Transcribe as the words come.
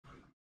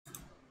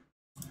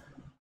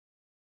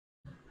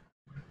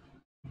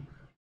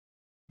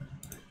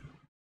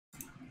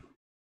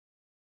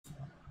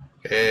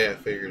Yeah, I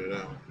figured it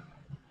out.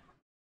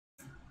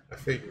 I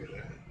figured it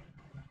out.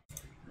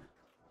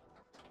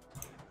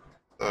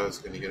 Thought I was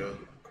gonna get a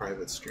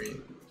private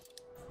stream.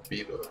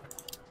 Viva.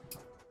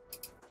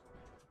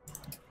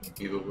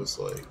 Viva was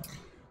like,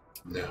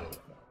 no.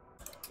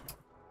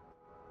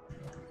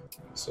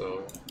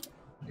 So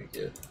you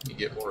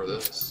get more of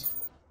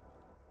this.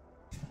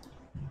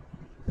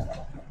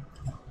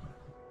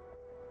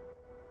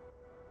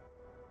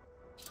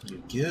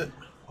 You get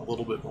a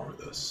little bit more of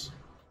this.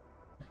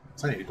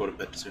 So I need to go to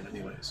bed soon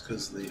anyways,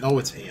 because the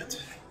it's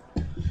Ant.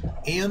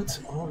 Ant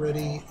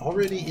already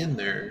in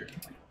there.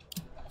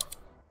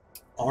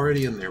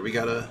 Already in there. We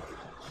gotta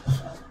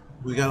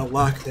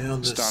lock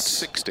down this. Start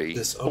 60.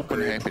 This open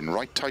upgrade. hairpin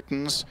right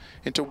tightens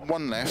into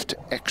 1 left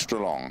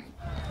extra long.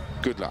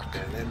 Good luck.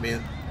 And that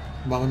man,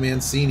 Mama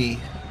Mancini.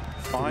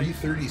 5,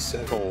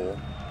 337. 4,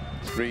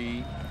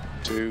 3,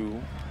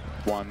 2,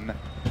 1,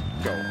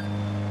 go.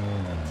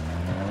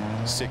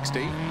 60.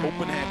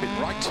 Open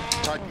hairpin right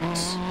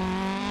tightens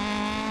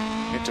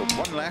into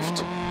 1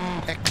 left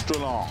extra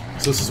long.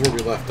 So this is where we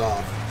left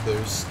off.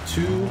 There's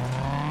 2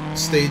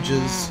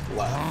 stages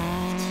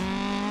left.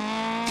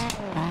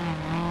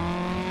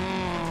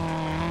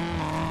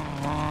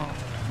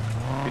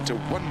 Into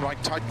 1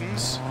 right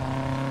tightens.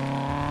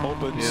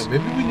 Opens. Yeah,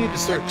 maybe we need to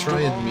start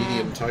trying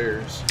medium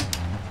tires.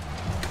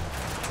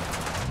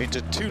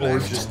 Into 2 Or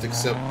left. just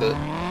accept that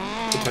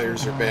the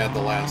tires are bad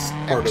the last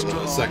part of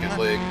the second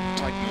leg.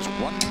 Tightens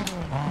 1.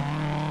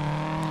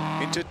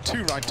 Into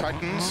 2 right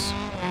tightens.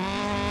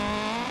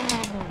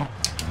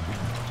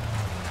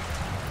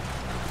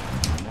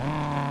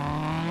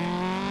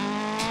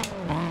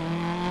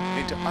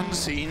 Into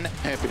unseen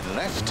hairpin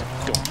left.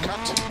 Don't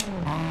cut.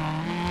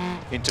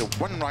 Into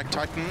 1 right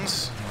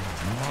tightens.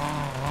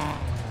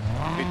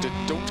 Into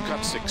don't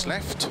cut 6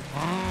 left.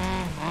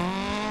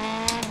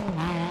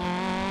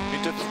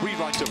 Into 3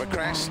 right over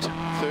crest.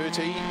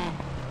 30.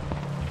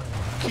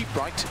 Keep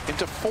right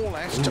into 4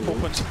 left. Ooh.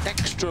 Opens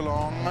extra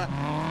long.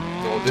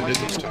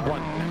 Tightens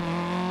 1.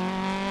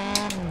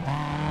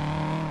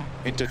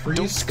 Into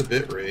Increase the don't.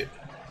 bit rate.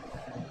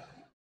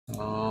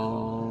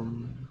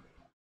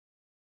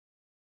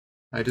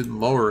 I didn't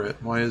lower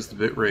it. Why is the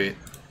bit rate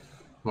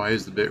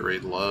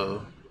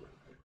low?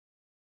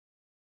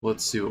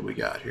 Let's see what we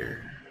got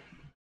here.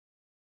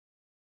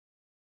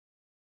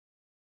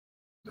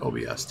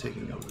 OBS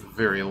taking a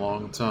very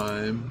long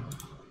time.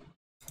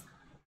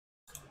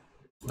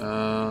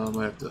 I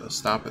have to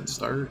stop and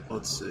start.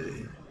 Let's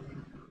see.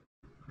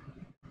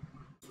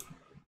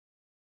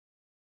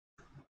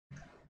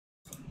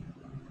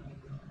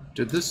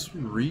 Did this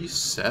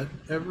reset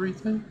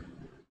everything?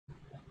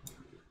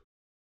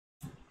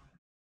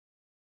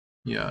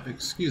 Yeah,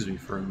 excuse me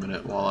for a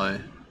minute while I...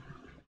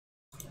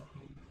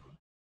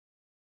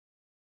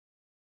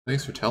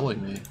 Thanks for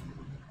telling me.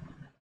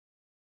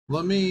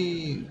 Let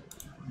me...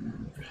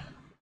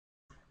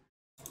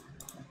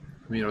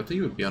 I mean, I think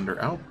it would be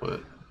under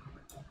output.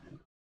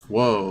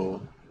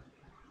 Whoa.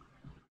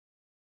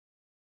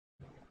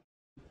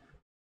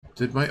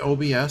 Did my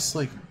OBS,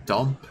 like,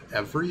 dump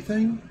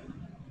everything?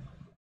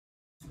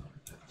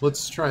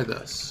 Let's try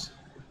this.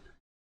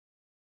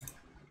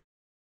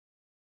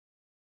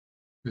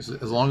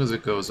 As long as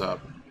it goes up.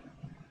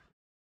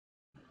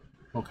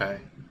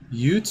 Okay.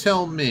 You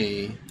tell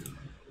me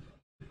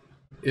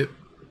if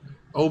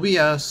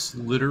OBS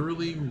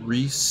literally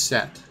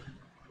reset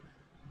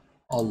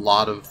a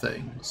lot of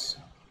things.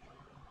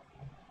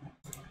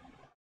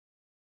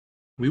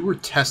 We were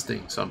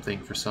testing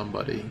something for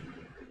somebody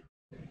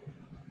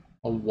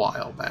a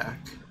while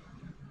back.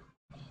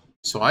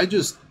 So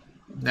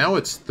now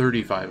it's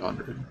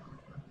 3,500.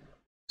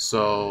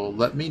 So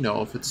let me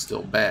know if it's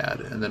still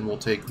bad, and then we'll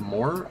take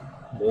more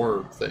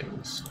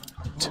things.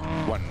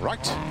 1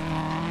 right.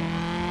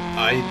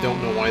 I don't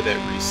know why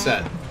that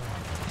reset.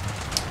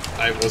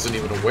 I wasn't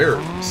even aware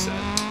it reset.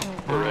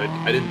 Or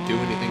I didn't do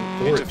anything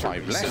for Into it to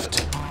 5 reset.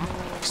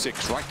 left.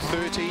 6 right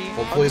 30.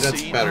 Hopefully that's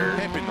unseen, better.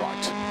 Hairpin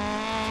right.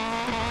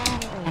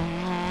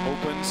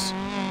 Opens.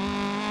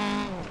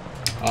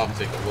 I'll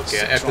take a look at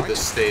it. After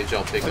this stage,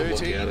 I'll take a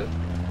look at it.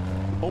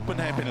 Open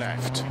hairpin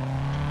left.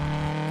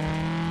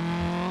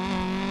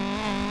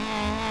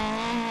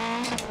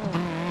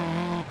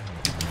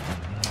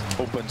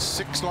 Open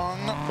 6 long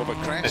over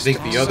crest. I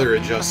think the other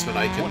adjustment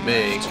I can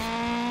make.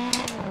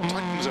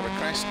 Tightens over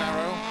crest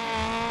narrow.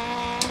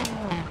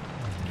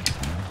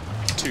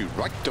 2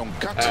 right, don't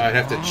cut. I'd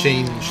have to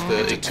change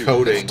the Into 2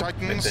 encoding, left I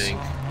tightens. think,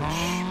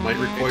 which might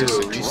require Into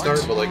a 6 restart.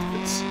 right. But like,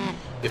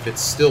 if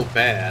it's still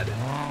bad,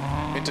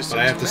 Into but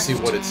I have to see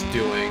left. what it's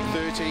doing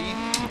 30.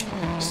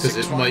 because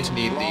it might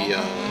need the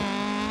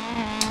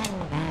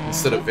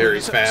instead of very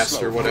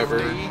fast or whatever.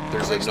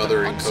 There's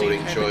another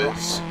encoding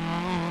choice.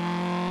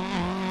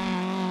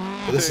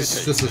 But this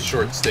is just a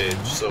short stage,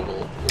 so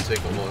we'll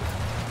take a look.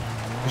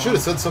 I should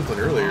have said something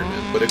earlier,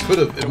 man, but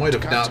it might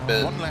have not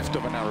been 1 left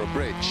of a narrow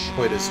bridge.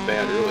 quite as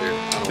bad earlier.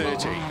 I don't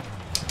 30. know.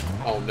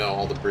 Oh no,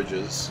 all the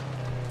bridges.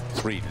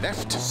 3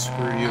 left.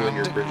 Screw you and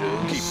your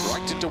bridges. Keep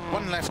right into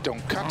 1 left,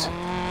 don't cut.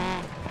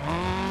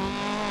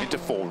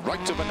 into 4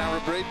 right of a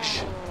narrow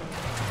bridge,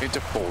 into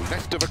 4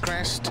 left of a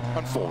crest,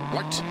 and 4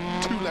 right,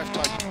 2 left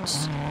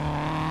tightens.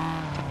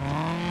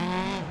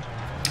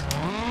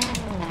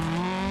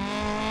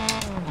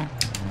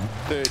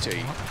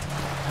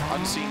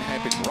 Unseen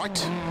hairpin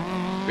right.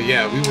 But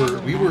yeah,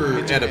 we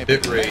were at a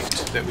bit rate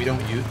that we don't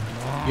use.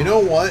 You know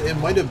what? It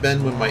might have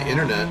been when my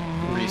internet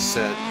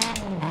reset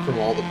from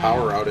all the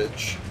power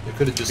outage. It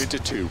could have just into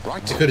 2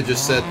 right. It could have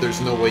just said there's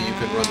no way you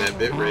can run that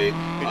bit rate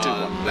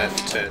on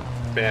that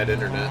bad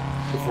internet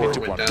before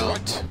into it went 1 down.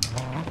 right.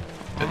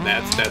 And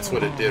that's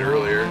what it did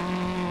earlier.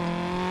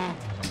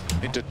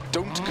 Into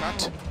don't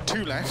cut,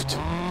 2 left,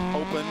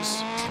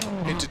 opens,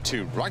 into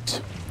 2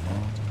 right.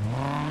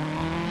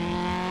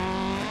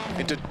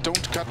 Into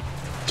don't cut,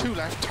 2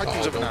 left,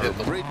 tightens of a narrow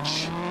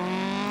bridge.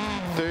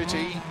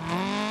 30,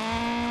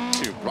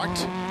 2 right,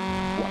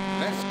 1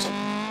 left.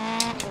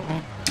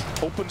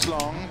 Opens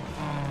long,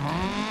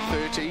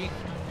 30.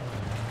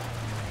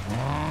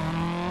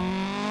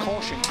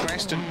 Caution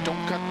crest and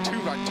don't cut, 2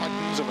 right,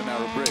 tightens of a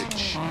narrow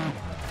bridge.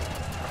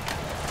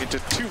 Into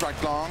 2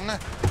 right long,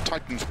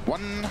 tightens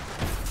 1.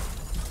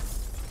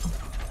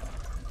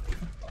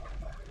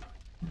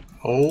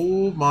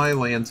 Oh my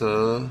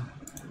Lanta.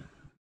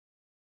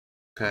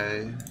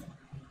 Okay.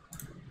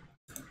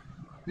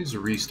 Needs to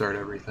restart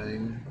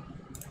everything.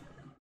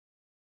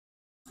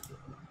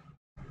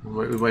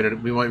 We might be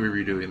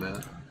redoing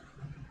that.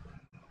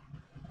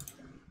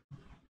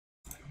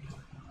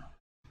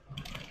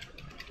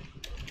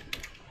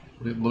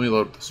 Let me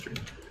load up the stream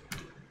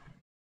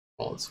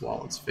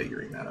while it's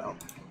figuring that out.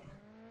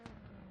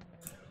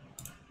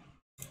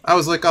 I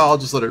was like, oh, I'll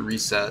just let it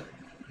reset,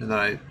 and then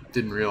I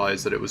didn't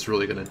realize that it was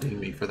really going to ding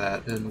me for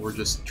that, and we're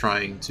just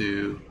trying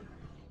to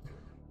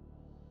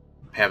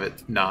have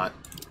it not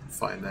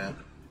find that.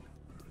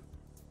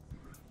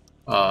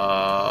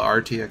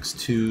 RTX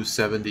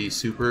 270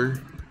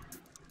 Super.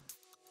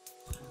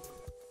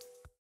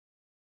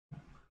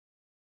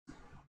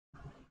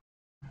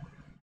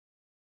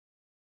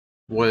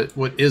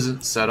 What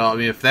isn't set up? I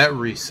mean, if that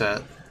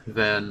reset,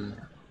 then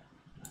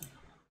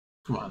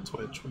come on,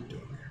 Twitch, what are you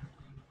doing here?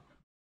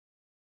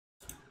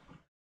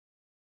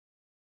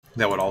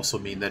 That would also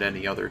mean that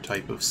any other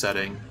type of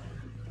setting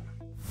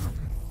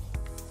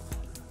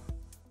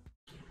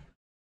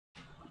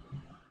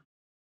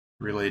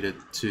related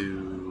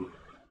to...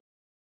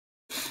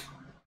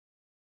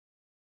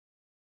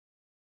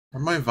 Are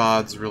my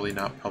VODs really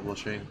not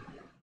publishing?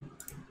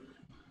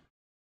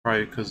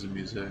 Probably because of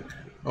music.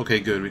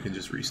 Okay, good, we can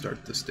just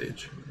restart this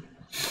stage.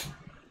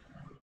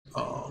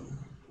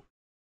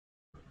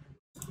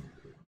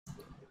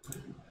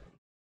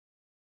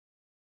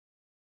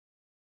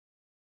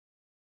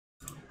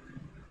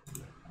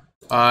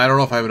 I don't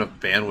know if I have enough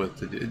bandwidth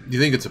to do you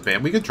think it's a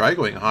band? We could try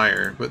going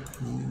higher, but...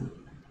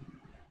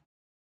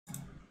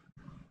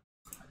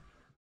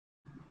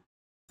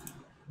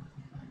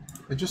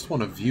 I just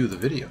want to view the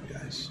video,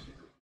 guys.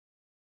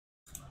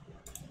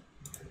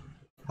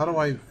 How do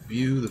I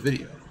view the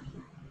video?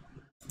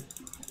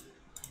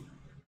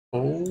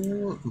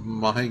 Oh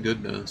my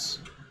goodness.